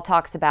when Paul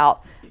talks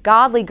about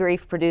godly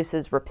grief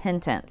produces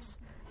repentance,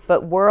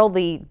 but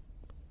worldly,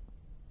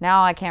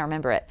 now I can't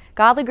remember it.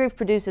 Godly grief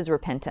produces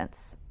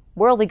repentance.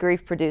 Worldly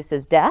grief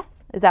produces death.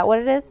 Is that what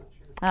it is?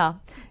 Oh,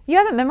 you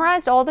haven't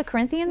memorized all the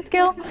Corinthians,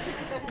 Gil?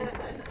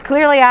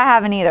 Clearly I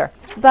haven't either.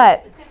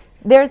 But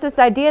there's this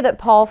idea that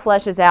Paul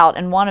fleshes out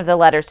in one of the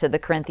letters to the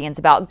Corinthians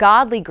about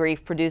godly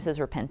grief produces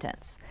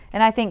repentance.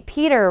 And I think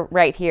Peter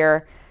right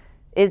here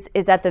is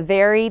at the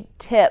very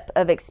tip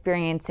of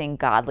experiencing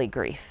godly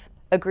grief,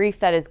 a grief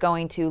that is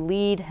going to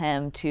lead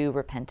him to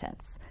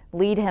repentance,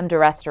 lead him to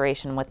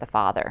restoration with the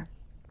Father.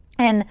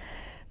 And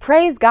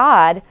praise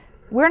God,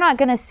 we're not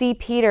going to see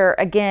Peter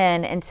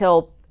again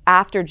until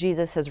after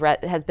Jesus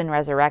has been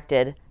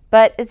resurrected.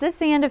 But is this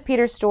the end of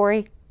Peter's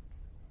story?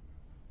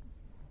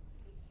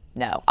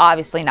 No,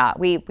 obviously not.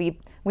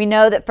 We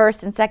know that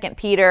 1st and 2nd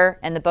Peter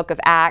and the book of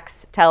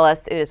Acts tell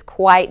us it is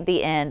quite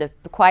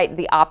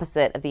the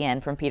opposite of the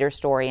end from Peter's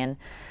story. And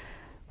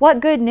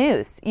what good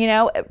news.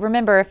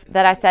 Remember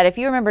that I said, if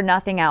you remember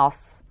nothing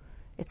else,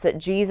 it's that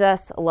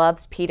Jesus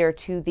loves Peter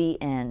to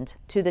the end,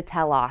 to the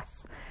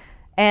telos.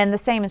 And the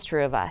same is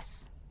true of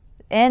us.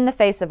 In the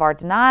face of our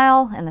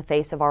denial, in the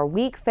face of our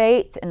weak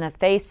faith, in the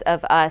face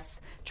of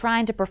us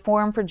trying to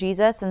perform for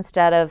Jesus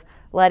instead of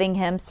letting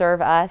Him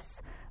serve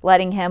us,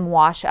 letting Him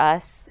wash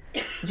us,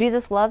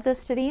 Jesus loves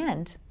us to the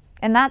end.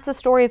 And that's the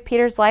story of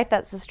Peter's life.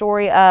 That's the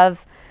story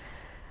of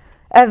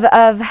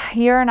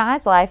your and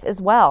I's life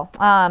as well.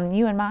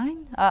 You and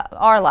mine?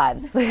 Our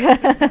lives.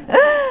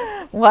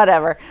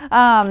 Whatever.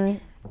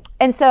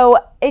 And so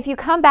if you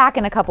come back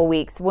in a couple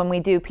weeks when we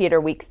do Peter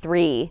week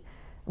 3,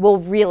 we'll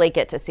really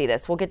get to see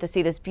this. We'll get to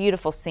see this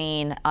beautiful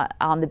scene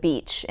on the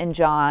beach in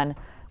John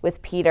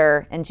with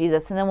Peter and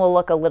Jesus. And then we'll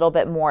look a little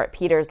bit more at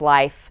Peter's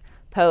life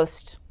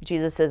post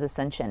Jesus'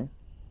 ascension.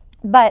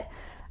 But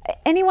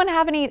anyone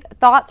have any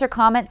thoughts or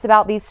comments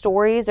about these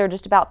stories or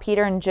just about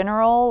Peter in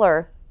general?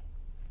 Or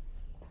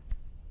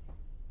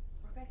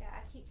Rebecca, I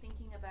keep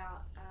thinking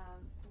about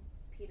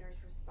Peter's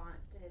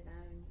response to his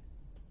own,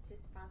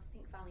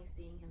 finally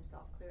seeing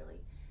himself clearly.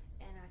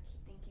 And I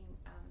keep thinking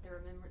the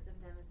remembrance of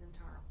them is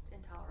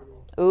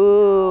intolerable.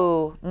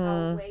 Ooh.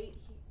 The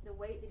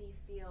weight that he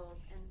feels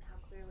and how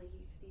clearly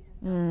he sees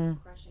himself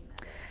crushing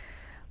that.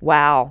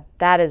 Wow,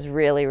 that is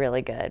really,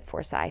 really good,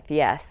 Forsyth.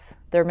 Yes,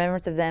 the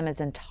remembrance of them is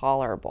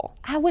intolerable.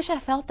 I wish I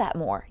felt that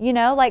more.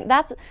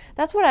 That's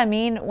what I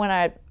mean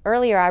when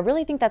earlier, I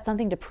really think that's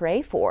something to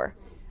pray for.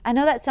 I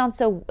know that sounds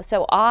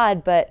so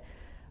odd, but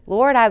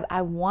Lord,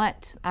 I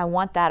want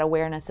that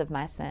awareness of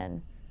my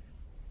sin.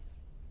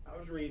 I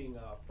was reading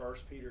 1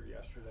 Peter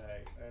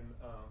yesterday, and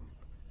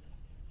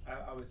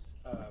I was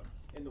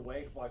in the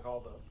wake of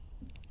all the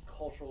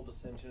cultural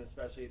dissension,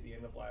 especially at the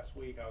end of last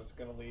week. I was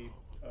going to lead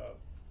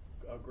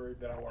a group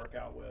that I work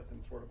out with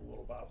in sort of a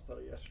little Bible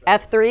study yesterday.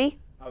 F3?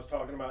 I was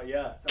talking about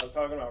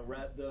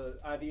the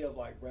idea of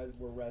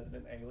we're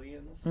resident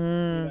aliens,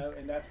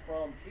 and that's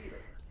from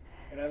Peter.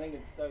 And I think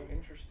it's so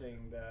interesting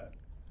that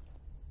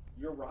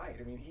you're right.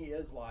 I mean, he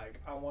is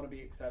I want to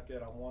be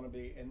accepted, I want to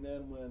be, and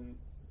then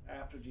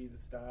after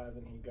Jesus dies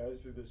and he goes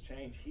through this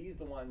change, he's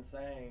the one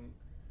saying,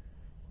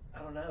 I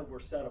don't know, we're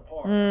set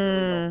apart. We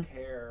don't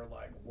care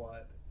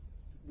what,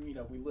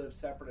 we live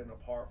separate and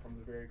apart from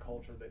the very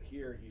culture that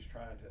here he's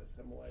trying to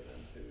assimilate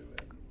into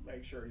and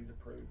make sure he's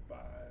approved by.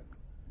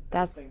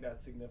 I think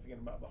that's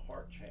significant about the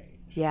heart change.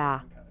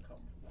 Yeah.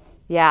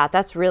 Yeah,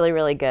 that's really,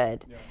 really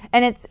good. Yeah.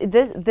 And it's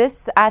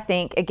this I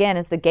think again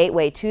is the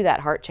gateway to that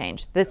heart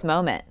change. This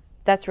moment.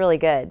 That's really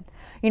good.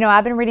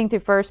 I've been reading through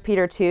 1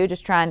 Peter 2,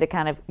 just trying to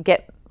kind of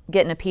get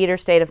in a Peter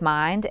state of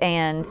mind,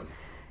 and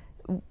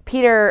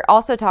Peter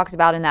also talks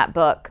about in that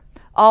book,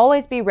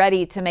 always be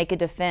ready to make a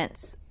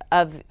defense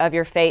of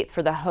your faith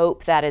for the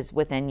hope that is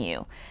within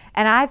you.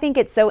 And I think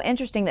it's so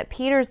interesting that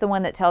Peter's the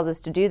one that tells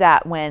us to do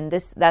that when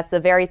that's the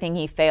very thing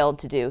he failed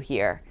to do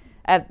here.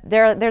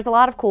 There's a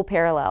lot of cool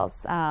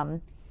parallels.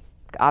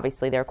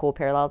 Obviously, there are cool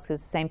parallels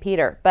because it's the same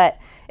Peter. But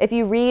if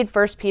you read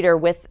 1 Peter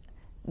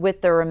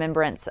with the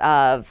remembrance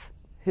of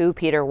who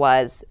Peter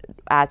was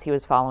as he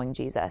was following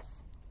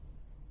Jesus.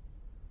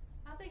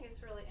 I think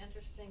it's really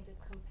interesting to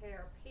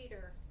compare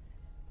Peter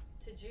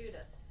to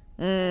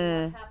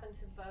And what happened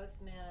to both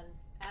men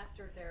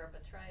after their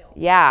betrayal?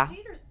 Yeah.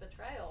 Peter's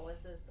betrayal was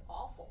as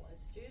awful as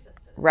Judas.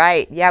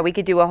 Right. Yeah, we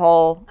could do a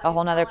whole I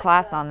mean, nother like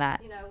class on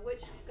that. You know,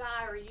 which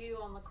guy are you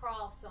on the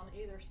cross on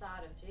either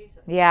side of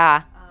Jesus?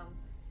 Yeah.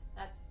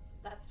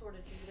 That's sort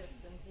of Judas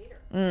and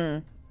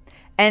Peter.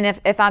 And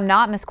if I'm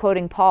not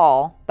misquoting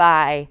Paul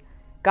by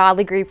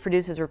godly grief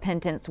produces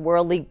repentance,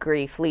 worldly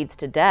grief leads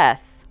to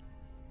death,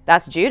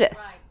 that's Judas.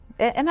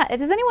 Right.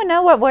 Does anyone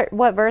know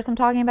what verse I'm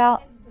talking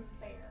about? It's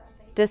despair,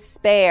 I think.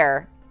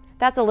 Despair.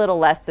 That's a little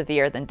less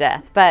severe than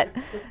death, but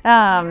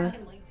Can lead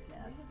to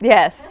death.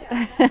 yes.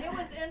 Yeah, it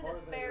was in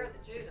despair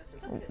that Judas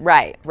took it.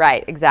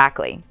 Right,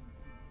 exactly.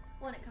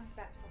 When it comes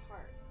back to the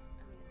heart,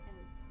 I mean,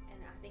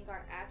 and I think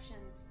our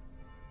actions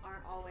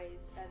aren't always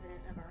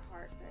evident of our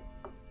heart,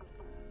 but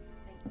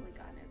thankfully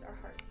God knows our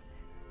hearts.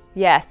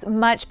 Yes,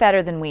 much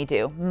better than we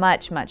do.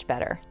 Much, much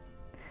better.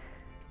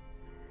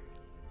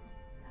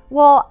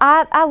 Well,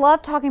 I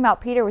love talking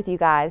about Peter with you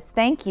guys.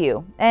 Thank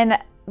you. And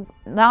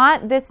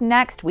not this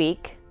next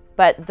week,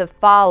 but the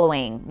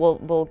following.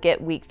 We'll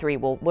get week 3.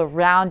 We'll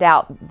round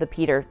out the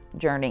Peter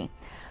journey.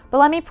 But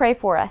let me pray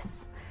for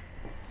us.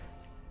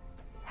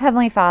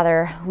 Heavenly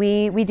Father,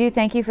 we do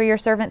thank you for your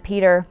servant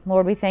Peter.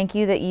 Lord, we thank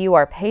you that you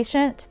are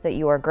patient, that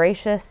you are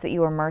gracious, that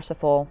you are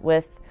merciful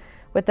with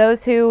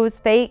those whose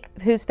faith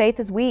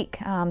is weak.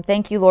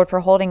 Thank you, Lord, for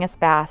holding us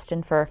fast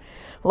and for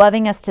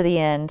loving us to the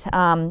end.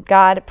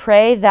 God,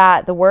 pray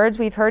that the words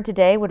we've heard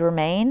today would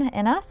remain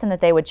in us and that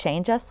they would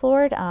change us,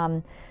 Lord.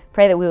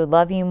 Pray that we would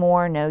love you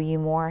more, know you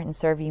more, and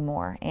serve you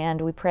more.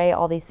 And we pray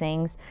all these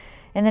things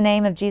in the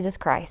name of Jesus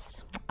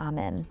Christ.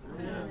 Amen.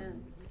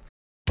 Amen.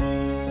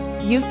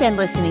 You've been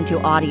listening to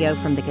audio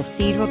from the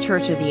Cathedral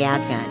Church of the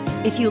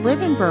Advent. If you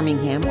live in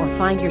Birmingham or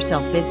find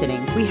yourself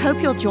visiting, we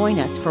hope you'll join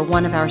us for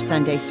one of our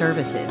Sunday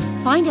services.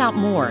 Find out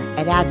more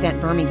at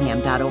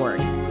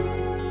adventbirmingham.org.